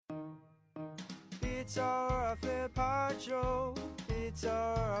It's our fair part show. It's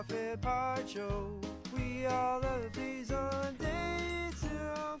our fair part show. We all love these on days. It's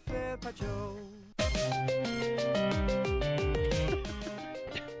our fair part show.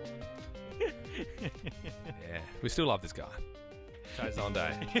 Yeah, we still love this guy. Chase on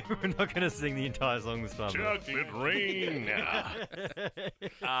day. We're not going to sing the entire song this time. Chocolate rain.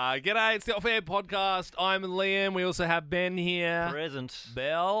 G'day, it's the Off Air Podcast. I'm Liam. We also have Ben here. Present.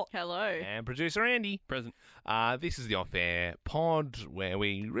 Belle. Hello. And producer Andy. Present. This is the Off Air Pod, where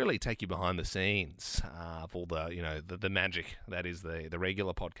we really take you behind the scenes of all the magic that is the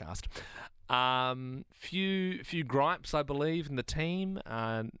regular podcast. Few gripes, I believe, in the team.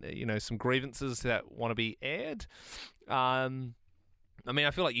 Some grievances that want to be aired.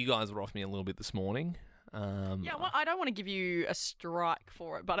 I feel like you guys were off me a little bit this morning. I don't want to give you a strike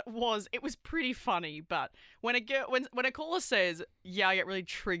for it, but it was pretty funny. But when a caller says, "Yeah, I get really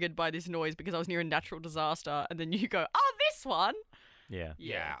triggered by this noise because I was near a natural disaster," and then you go, "Oh, this one." Yeah.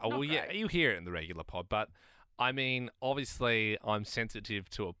 You hear it in the regular pod, but obviously I'm sensitive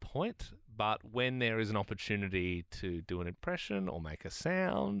to a point. But when there is an opportunity to do an impression or make a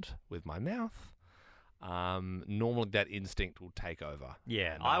sound with my mouth, normally that instinct will take over.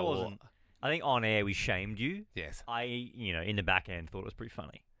 Yeah, And I wasn't. I think on air we shamed you. Yes. I, in the back end, thought it was pretty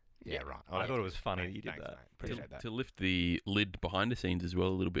funny. Yeah, right. I thought it was funny that you did Thanks, that. mate. Appreciate that. To lift the lid behind the scenes as well a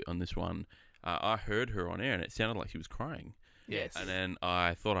little bit on this one, I heard her on air and it sounded like she was crying. Yes. And then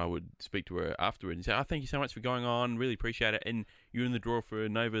I thought I would speak to her afterward and say, "Oh, thank you so much for going on. Really appreciate it. And you're in the draw for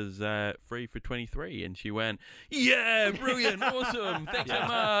Nova's free for 23." And she went, "Yeah, brilliant, awesome. Thanks so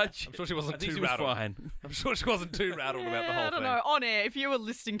much." I'm sure she wasn't I think too she was rattled. fine. I'm sure she wasn't too rattled about the whole I don't thing. know. On air, if you were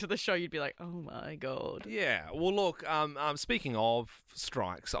listening to the show, you'd be like, "Oh my god." Yeah. Well, look. Speaking of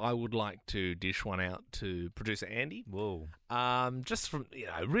strikes, I would like to dish one out to producer Andy. Whoa. Just from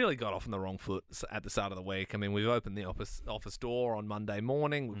really got off on the wrong foot at the start of the week. We've opened the office door on Monday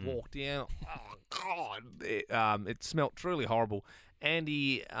morning. We've walked in. Oh God! It smelt truly horrible.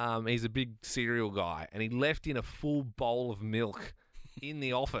 Andy, he's a big cereal guy, and he left in a full bowl of milk in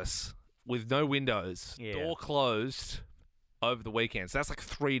the office with no windows, door closed over the weekend. So that's like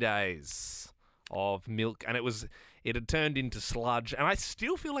 3 days of milk, and it had turned into sludge, and I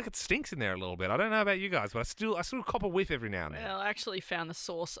still feel like it stinks in there a little bit. I don't know about you guys, but I still cop a whiff every now and then. Well, I actually found the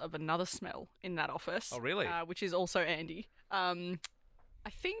source of another smell in that office. Oh, really? Which is also Andy. I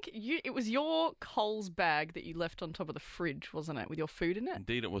think it was your Coles bag that you left on top of the fridge, wasn't it, with your food in it?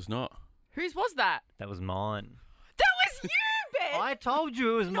 Indeed, it was not. Whose was that? That was mine. That was you, Ben! I told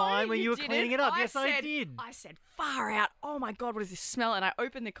you it was mine when you were didn't. cleaning it up. Yes, I said- did. I said, far out. Oh my God, what is this smell? And I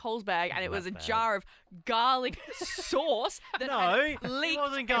opened the Coles bag and it was a That's bad. jar of garlic sauce that No, had it leaked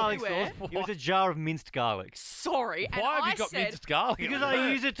wasn't garlic everywhere. sauce. It was a jar of minced garlic. Sorry. And Why have I you got said, minced garlic? Because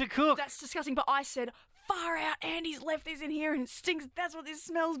I use it to cook. that's disgusting. But I said, far out, Andy's left this in here and it stinks. That's what this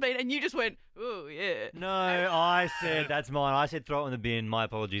smells been. And you just went, oh, yeah. No, I said that's mine. I said throw it in the bin. My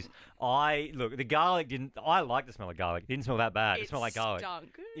apologies. Look, the garlic didn't. I like the smell of garlic. It didn't smell that bad. It smelled like garlic.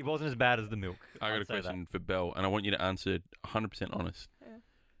 Stunk. It wasn't as bad as the milk. I got I'd a say question for Belle, and I want you to answer 100% honest. Yeah.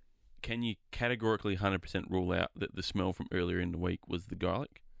 Can you categorically 100% rule out that the smell from earlier in the week was the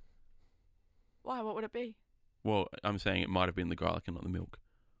garlic? Why? What would it be? Well, I'm saying it might have been the garlic and not the milk.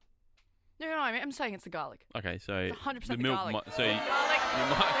 No, I'm saying it's the garlic. Okay, so It's 100% the milk garlic. might, so The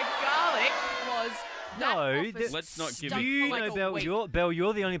garlic was that No, office let's not give stunk it- You for like know, a Belle, week.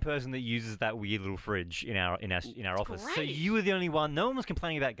 you're the only person that uses that weird little fridge in our office. So great. you were the only one. No one was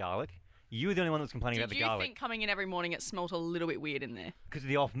complaining about garlic. You were the only one that was complaining about Did the you garlic think coming in every morning it smelt a little bit weird in there? because of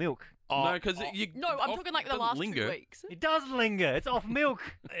the off milk. no, because No, I'm talking like the last 2 weeks. It does linger. It's off milk.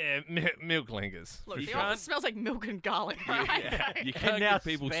 Yeah, milk lingers. Look, You the can't- office smells like milk and garlic, right? You And can't now give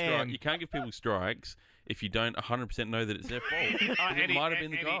people spam. You can't give people strikes if you don't 100% know that it's their fault. 'Cause it might have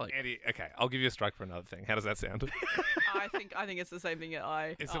been the garlic. Andy, okay, I'll give you a strike for another thing. How does that sound? I think it's the same thing that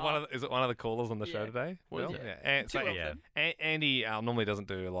I. Is it one of the callers on the show Yeah. today? What is Bill? it? Yeah. And, Two so, of yeah. them. Andy normally doesn't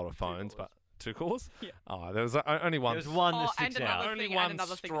do a lot of phones, but two callers. Yeah. Oh, there was only one. There was one that Oh, sticks and out. another only thing, one and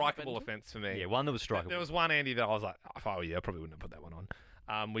another thing strikeable happened. offence for me. Yeah, one that was strikeable. There was one Andy that I was like, if I were you, I probably wouldn't have put that one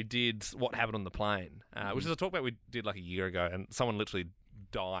on. We did What Happened on the Plane, which is a talk about we did like a year ago, and someone literally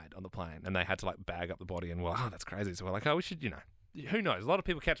died on the plane, and they had to like bag up the body, and we're like, oh, that's crazy. So we're like, oh, we should, who knows? A lot of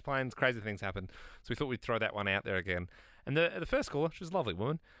people catch planes, crazy things happen. So we thought we'd throw that one out there again. And the first caller, she was a lovely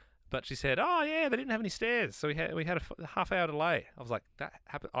woman, but she said, oh, yeah, they didn't have any stairs. So we had a half-hour delay. I was like, that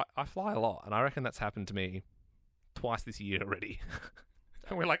happened. I fly a lot, and I reckon that's happened to me twice this year already.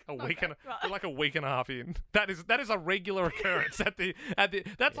 And we're like a week and we're like a week and a half in. That is a regular occurrence at the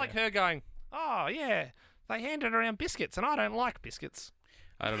that's like her going, oh yeah, they handed around biscuits and I don't like biscuits.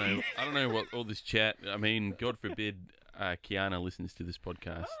 I don't know what all this chat. I mean, God forbid Kiana listens to this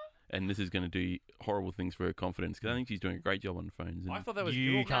podcast, and this is going to do horrible things for her confidence, because I think she's doing a great job on the phones. And I thought that was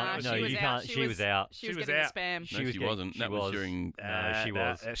You your can't. No, No, she was you out. can't. She She was- was out. She was was getting out. the spam. No, She she was getting- wasn't. she That was was. during. No, she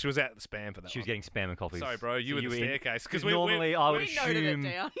was. She was out the spam for that. She was one. getting spam and coffees. Sorry, bro. You were the in- staircase because normally I would we noted it assume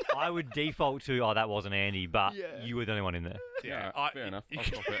down. I would default to that wasn't Andy, but Yeah. you were the only one in there. Yeah, fair enough. I'll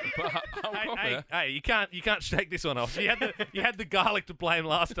cop it. But I'll cop Hey, it. hey, you can't shake this one off. You had the garlic to blame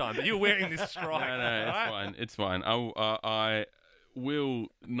last time, but you were wearing this strike. No, it's alright? fine. It's fine. I will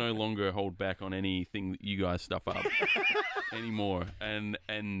no longer hold back on anything that you guys stuff up anymore, and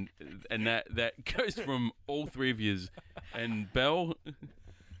that goes from all three of yous. And Belle,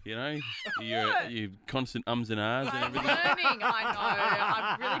 you know, your constant ums and ahs and I'm everything. learning. I know.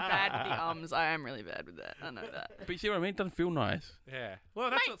 I'm really bad with the ums. I am really bad with that. I know that. But you see what I mean? It doesn't feel nice. Yeah. Well,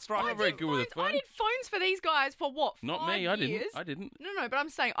 that's Mate, what strike. I'm not very good with a I phone. did phones for these guys for what? Not 5 me. I years? didn't. No, but I'm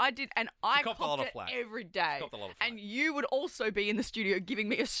saying I did, and I copped a lot copped of it flack. every day. Copped a lot of flack. And you would also be in the studio giving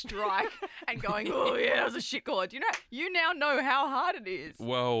me a strike and going, "Oh yeah, that was a shit call." Do you know? You now know how hard it is.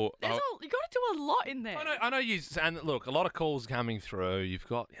 Well, You got to do a lot in there. I know you. And look, a lot of calls coming through. You've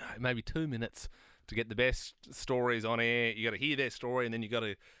got maybe 2 minutes to get the best stories on air. You got to hear their story, and then you got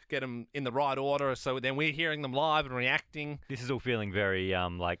to get them in the right order. So then we're hearing them live and reacting. This is all feeling very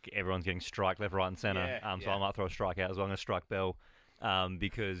like everyone's getting strike left, right, and centre. Yeah, So yeah. I might throw a strike out as well. I'm going to strike Belle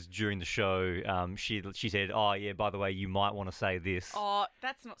because during the show she said, "Oh yeah, by the way, you might want to say this." Oh,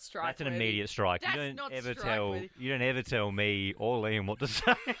 that's not strike. That's an immediate strike. That's you don't not ever strike-worthy. tell me or Liam what to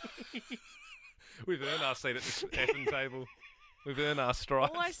say. We've earned our seat at this effing table. We've earned our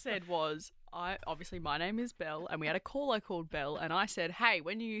stripes. All I said was, obviously my name is Belle, and we had a caller called Belle, and I said, hey,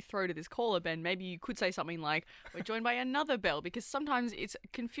 when you throw to this caller, Ben, maybe you could say something like, we're joined by another Belle, because sometimes it's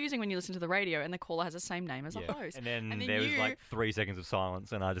confusing when you listen to the radio and the caller has the same name as a host. And then there was you- like 3 seconds of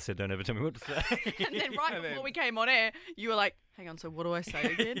silence, and I just said, "Don't ever tell me what to say." And then right And before then- we came on air, you were like, hang on, so what do I say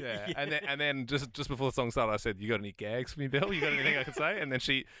again? Yeah, and then just before the song started, I said, "You got any gags for me, Bill? You got anything I can say?" And then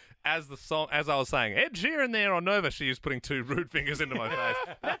she, as I was saying, Ed Sheeran there on Nova, she was putting 2 rude fingers into my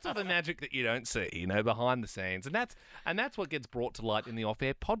face. That's all the magic that you don't see, behind the scenes, and that's what gets brought to light in the Off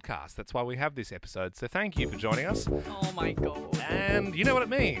Air podcast. That's why we have this episode. So thank you for joining us. Oh my God. And you know what it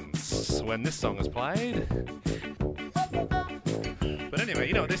means when this song is played. But anyway,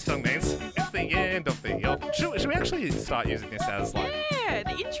 you know what this song means. It's the end of the off. Should we actually start using this as like? Yeah,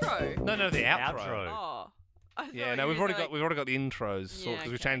 the intro. No, the outro. Outro. Oh. I Yeah, thought no, you we've were already like, got the intros because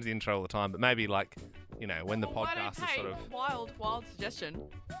we okay. change the intro all the time. But maybe like, when the Well, why don't- podcast is hey, sort of. wild suggestion.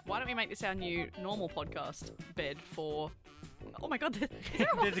 Why don't we make this our new normal podcast bed for? Oh my God, is there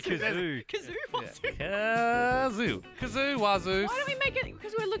a There's a kazoo. Kazoo, wazoo. Kazoo, wazoo. Why don't we make it?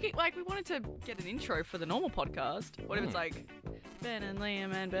 Because we're looking like we wanted to get an intro for the normal podcast. What if it's like Ben and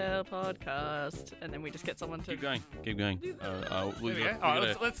Liam and Belle podcast, and then we just get someone to? keep going. Keep going. There we go. We All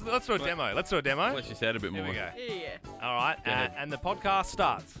right, let's do a demo. Let's do a demo. flesh this out a bit Here more. we go. Yeah. All right, ahead. and the podcast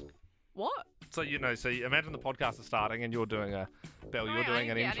starts. What? So so you imagine the podcast is starting, and you're doing a Belle. Oh, You're yeah, doing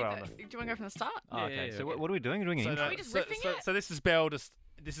an I intro. need on to- the, Do you want to go from the start? Oh, Yeah, okay. yeah, So okay. what are we doing? We're doing an intro. we just riffing it? so this is Belle. This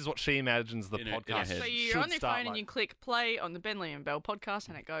is what she imagines the In her podcast head. So should you're on your start phone and like. you click play on the Ben Liam Belle podcast,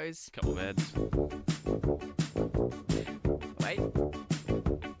 and it goes. Couple of ads. Wait.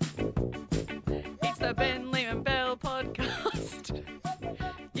 It's the Ben Liam Belle podcast.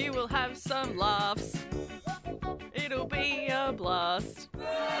 You will have some laughs. It'll be a blast.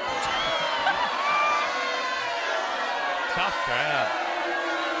 Tough crowd.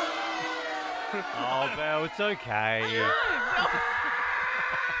 Oh, Belle, it's okay.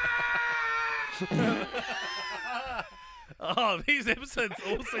 Oh, these episodes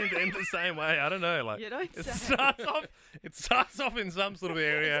all seem to end the same way. I don't know. Like You don't it say. starts off in some sort of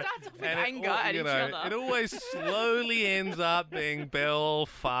area. It starts off with and anger at each other. It always slowly ends up being Belle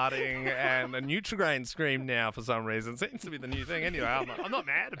farting and a Nutrigrain scream now for some reason. Seems to be the new thing. Anyway, I'm not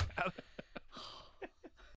mad about it.